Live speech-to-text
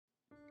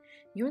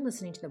You're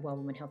listening to the Well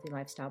Woman Healthy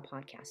Lifestyle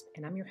podcast,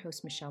 and I'm your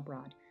host, Michelle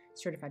Broad,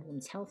 certified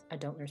women's health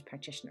adult nurse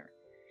practitioner.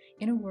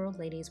 In a world,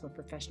 ladies, where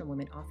professional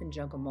women often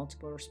juggle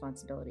multiple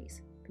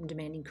responsibilities, from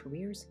demanding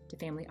careers to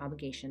family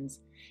obligations,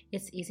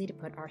 it's easy to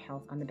put our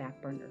health on the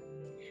back burner.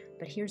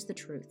 But here's the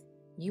truth.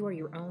 You are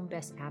your own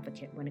best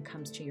advocate when it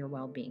comes to your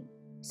well-being.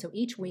 So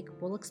each week,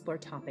 we'll explore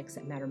topics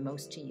that matter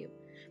most to you,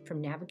 from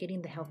navigating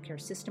the healthcare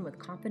system with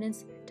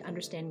confidence to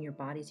understanding your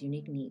body's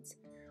unique needs.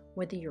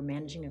 Whether you're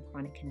managing a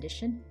chronic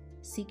condition,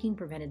 seeking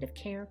preventative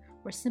care,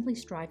 or simply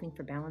striving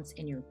for balance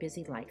in your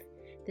busy life,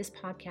 this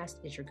podcast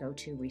is your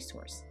go-to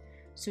resource.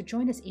 So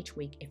join us each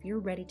week if you're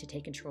ready to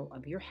take control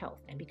of your health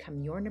and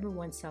become your number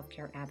one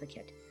self-care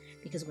advocate.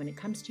 Because when it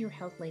comes to your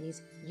health,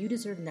 ladies, you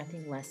deserve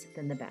nothing less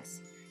than the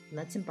best.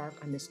 Let's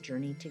embark on this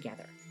journey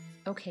together.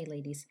 Okay,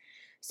 ladies,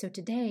 so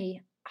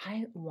today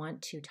I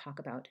want to talk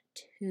about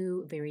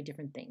two very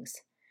different things.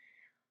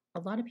 A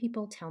lot of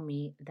people tell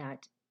me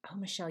that, oh,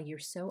 Michelle, you're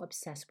so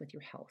obsessed with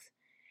your health.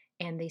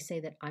 And they say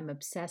that I'm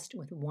obsessed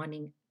with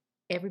wanting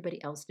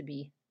everybody else to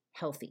be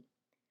healthy.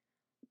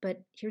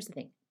 But here's the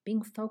thing,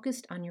 being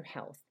focused on your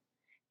health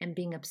and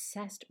being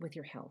obsessed with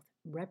your health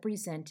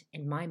represent,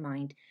 in my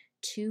mind,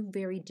 two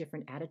very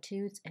different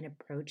attitudes and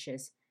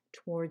approaches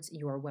towards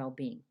your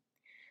well-being.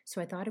 So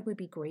I thought it would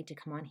be great to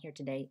come on here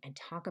today and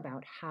talk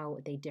about how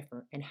they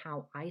differ and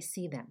how I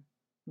see them,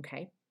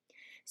 okay?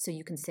 So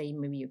you can say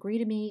maybe you agree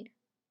to me,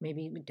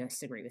 maybe you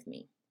disagree with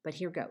me, but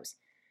here goes.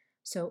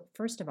 So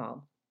first of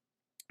all,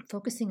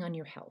 focusing on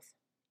your health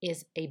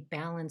is a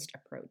balanced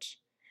approach.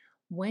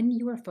 When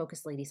you are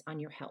focused, ladies, on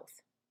your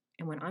health,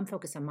 and when I'm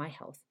focused on my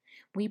health,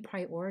 we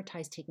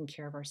prioritize taking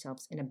care of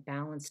ourselves in a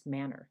balanced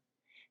manner.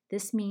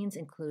 This means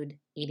include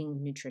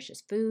eating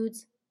nutritious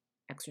foods,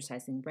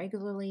 exercising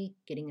regularly,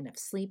 getting enough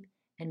sleep,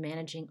 and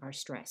managing our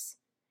stress.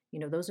 You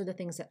know, those are the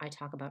things that I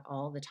talk about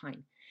all the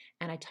time.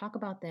 And I talk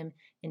about them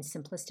in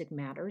simplistic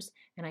matters,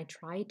 and I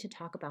try to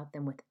talk about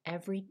them with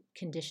every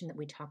condition that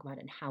we talk about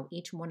and how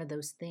each one of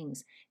those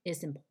things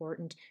is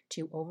important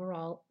to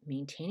overall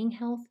maintaining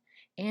health,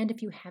 and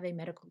if you have a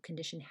medical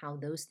condition, how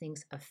those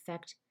things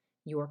affect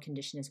your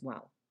condition as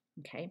well,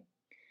 okay?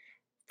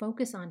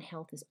 Focus on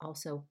health is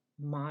also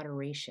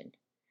moderation.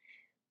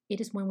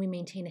 It is when we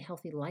maintain a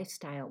healthy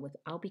lifestyle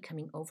without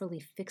becoming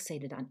overly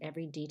fixated on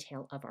every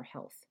detail of our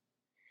health.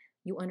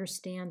 You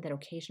understand that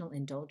occasional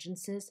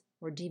indulgences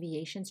or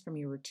deviations from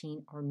your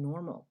routine are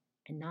normal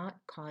and not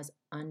cause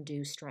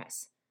undue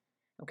stress.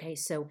 Okay,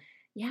 so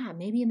yeah,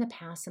 maybe in the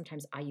past,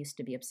 sometimes I used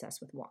to be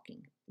obsessed with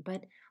walking,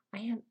 but I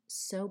have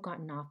so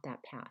gotten off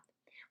that path.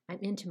 I'm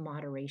into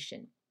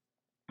moderation.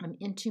 I'm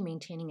into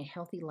maintaining a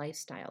healthy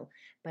lifestyle,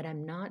 but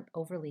I'm not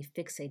overly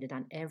fixated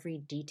on every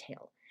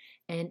detail.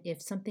 And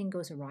if something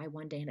goes awry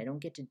one day and I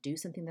don't get to do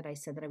something that I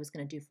said that I was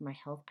going to do for my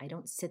health, I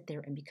don't sit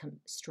there and become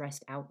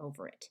stressed out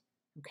over it.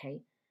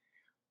 Okay?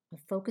 A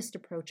focused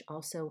approach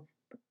also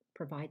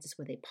provides us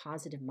with a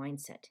positive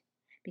mindset,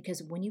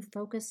 because when you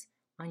focus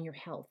on your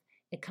health,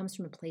 it comes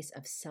from a place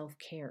of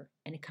self-care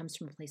and it comes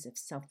from a place of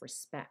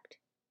self-respect.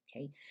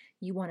 Okay?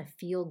 You want to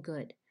feel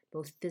good,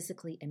 both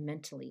physically and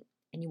mentally,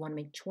 and you want to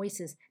make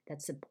choices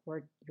that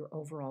support your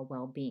overall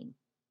well-being.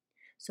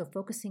 So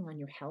focusing on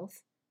your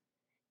health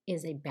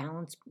is a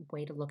balanced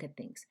way to look at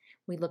things.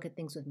 We look at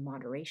things with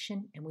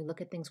moderation and we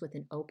look at things with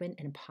an open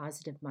and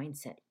positive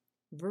mindset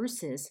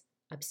versus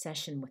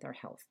obsession with our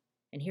health.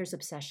 And here's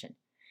obsession.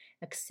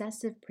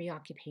 Excessive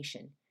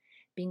preoccupation.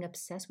 Being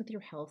obsessed with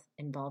your health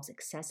involves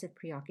excessive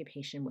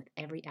preoccupation with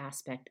every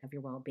aspect of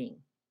your well-being.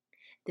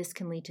 This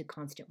can lead to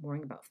constant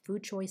worrying about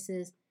food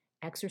choices,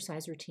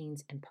 exercise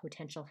routines, and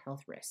potential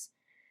health risks.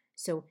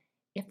 So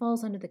it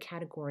falls under the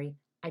category,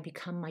 I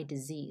become my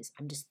disease.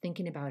 I'm just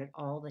thinking about it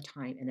all the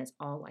time, and that's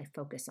all I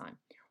focus on.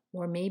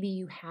 Or maybe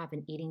you have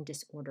an eating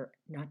disorder.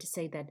 Not to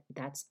say that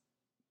that's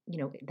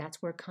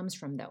where it comes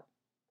from, though.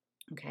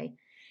 Okay?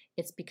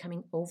 It's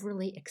becoming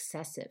overly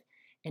excessive,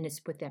 and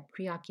it's with that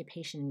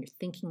preoccupation, and you're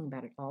thinking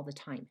about it all the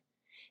time.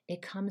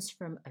 It comes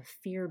from a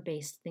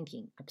fear-based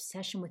thinking.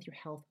 Obsession with your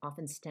health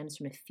often stems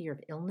from a fear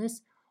of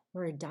illness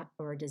or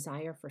a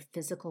desire for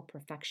physical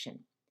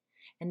perfection.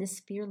 And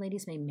this fear,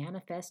 ladies, may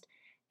manifest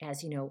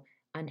as,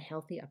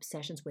 unhealthy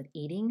obsessions with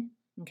eating,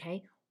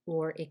 okay?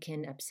 Or it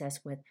can obsess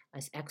with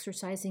us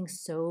exercising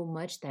so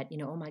much that,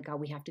 oh my God,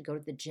 we have to go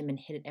to the gym and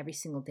hit it every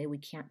single day. We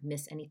can't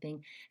miss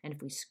anything. And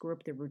if we screw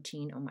up the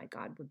routine, oh my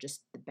God, we're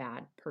just the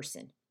bad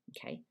person,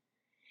 okay?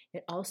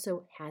 It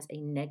also has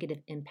a negative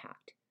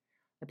impact.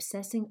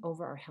 Obsessing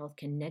over our health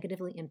can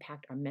negatively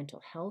impact our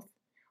mental health,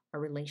 our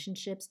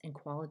relationships, and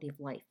quality of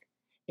life.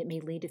 It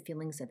may lead to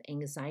feelings of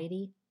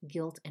anxiety,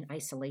 guilt, and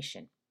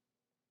isolation.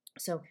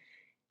 So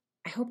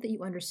I hope that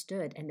you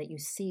understood and that you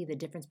see the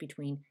difference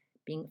between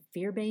being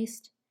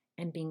fear-based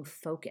and being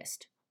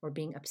focused or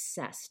being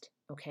obsessed,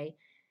 okay?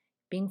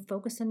 Being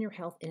focused on your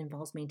health, it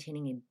involves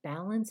maintaining a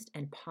balanced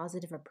and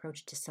positive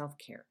approach to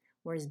self-care,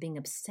 whereas being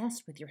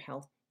obsessed with your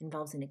health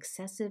involves an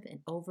excessive and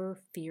over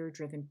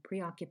fear-driven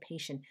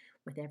preoccupation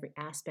with every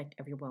aspect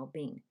of your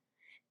well-being.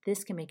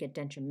 This can make a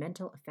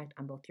detrimental effect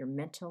on both your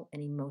mental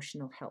and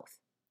emotional health.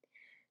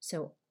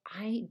 So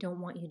I don't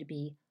want you to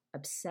be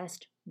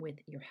obsessed with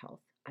your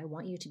health. I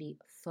want you to be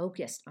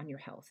focused on your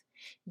health.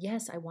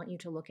 Yes, I want you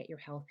to look at your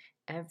health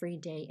every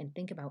day and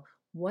think about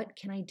what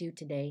can I do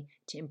today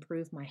to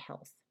improve my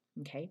health,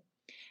 okay?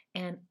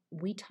 And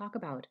we talk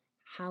about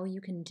how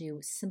you can do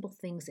simple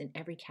things in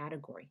every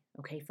category,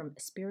 okay? From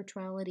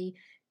spirituality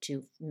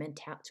to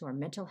our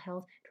mental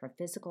health, to our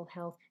physical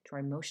health, to our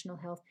emotional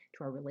health,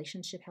 to our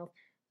relationship health.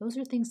 Those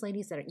are things,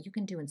 ladies, that you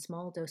can do in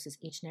small doses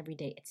each and every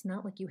day. It's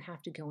not like you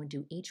have to go and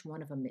do each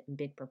one of them in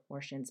big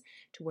proportions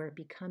to where it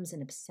becomes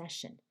an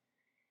obsession.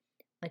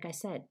 Like I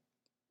said,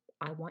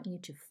 I want you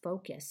to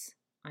focus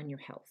on your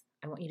health.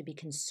 I want you to be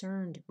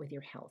concerned with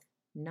your health,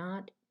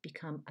 not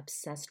become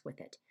obsessed with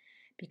it.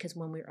 Because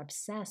when we're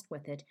obsessed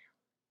with it,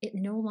 it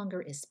no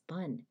longer is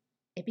fun.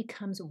 It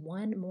becomes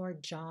one more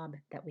job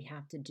that we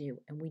have to do,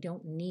 and we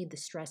don't need the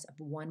stress of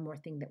one more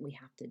thing that we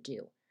have to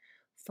do.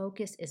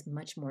 Focus is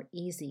much more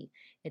easy.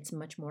 It's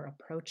much more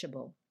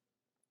approachable.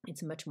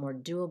 It's much more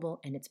doable,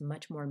 and it's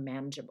much more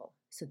manageable.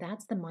 So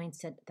that's the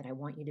mindset that I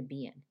want you to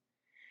be in.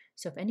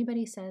 So if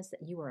anybody says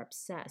that you are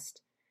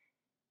obsessed,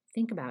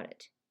 think about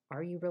it.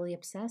 Are you really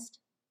obsessed,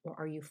 or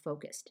are you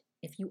focused?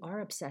 If you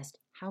are obsessed,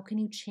 how can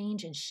you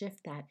change and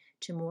shift that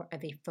to more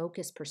of a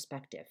focused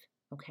perspective?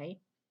 Okay?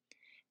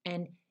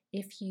 And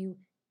if you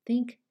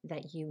think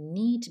that you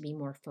need to be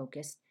more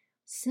focused,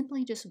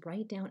 simply just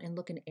write down and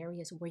look in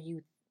areas where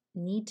you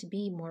need to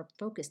be more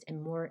focused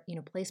and more,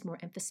 place more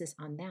emphasis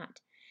on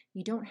that.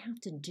 You don't have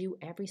to do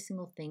every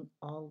single thing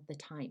all the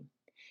time.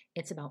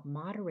 It's about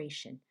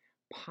moderation,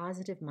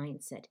 positive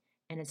mindset,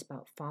 and it's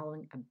about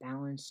following a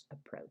balanced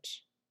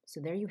approach. So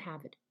there you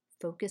have it,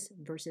 focus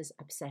versus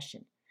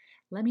obsession.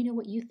 Let me know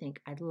what you think.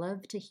 I'd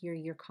love to hear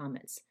your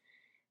comments.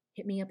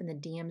 Hit me up in the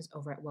DMs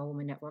over at Well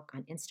Woman Network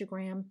on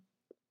Instagram.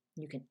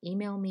 You can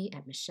email me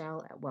at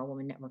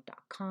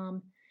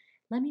michelle@wellwomannetwork.com.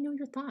 Let me know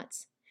your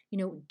thoughts.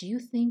 Do you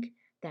think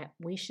that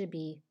we should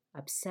be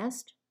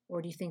obsessed,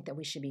 or do you think that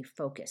we should be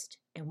focused?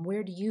 And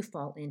where do you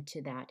fall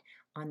into that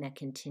on that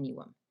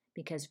continuum?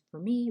 Because for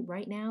me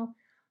right now,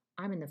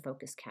 I'm in the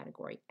focus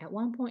category. At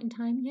one point in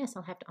time, yes,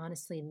 I'll have to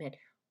honestly admit,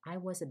 I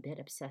was a bit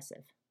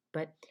obsessive.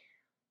 But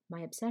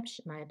my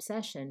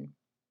obsession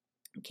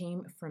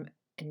came from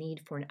a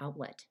need for an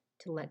outlet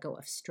to let go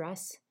of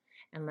stress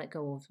and let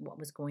go of what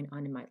was going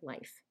on in my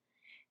life.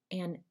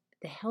 And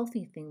the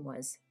healthy thing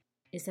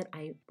is that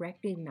I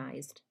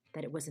recognized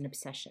that it was an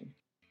obsession.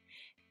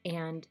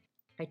 And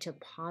I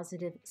took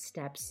positive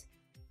steps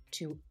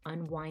to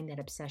unwind that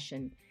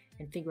obsession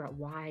and figure out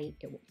why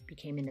it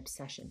became an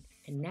obsession.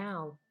 And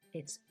now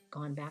it's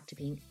gone back to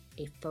being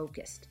a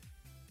focused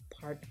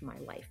part of my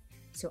life.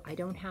 So I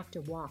don't have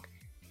to walk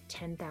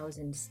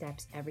 10,000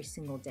 steps every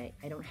single day.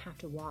 I don't have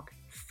to walk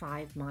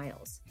 5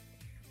 miles.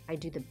 I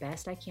do the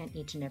best I can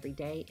each and every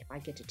day. If I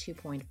get to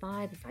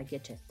 2.5, if I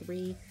get to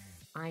 3,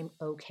 I'm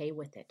okay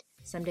with it.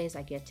 Some days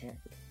I get to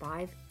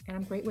 5, and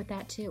I'm great with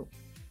that too.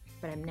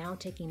 But I'm now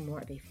taking more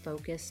of a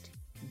focused,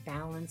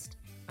 balanced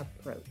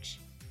approach.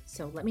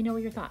 So let me know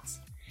your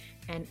thoughts.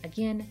 And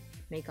again,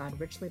 may God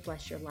richly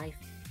bless your life.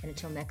 And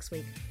until next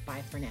week,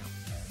 bye for now.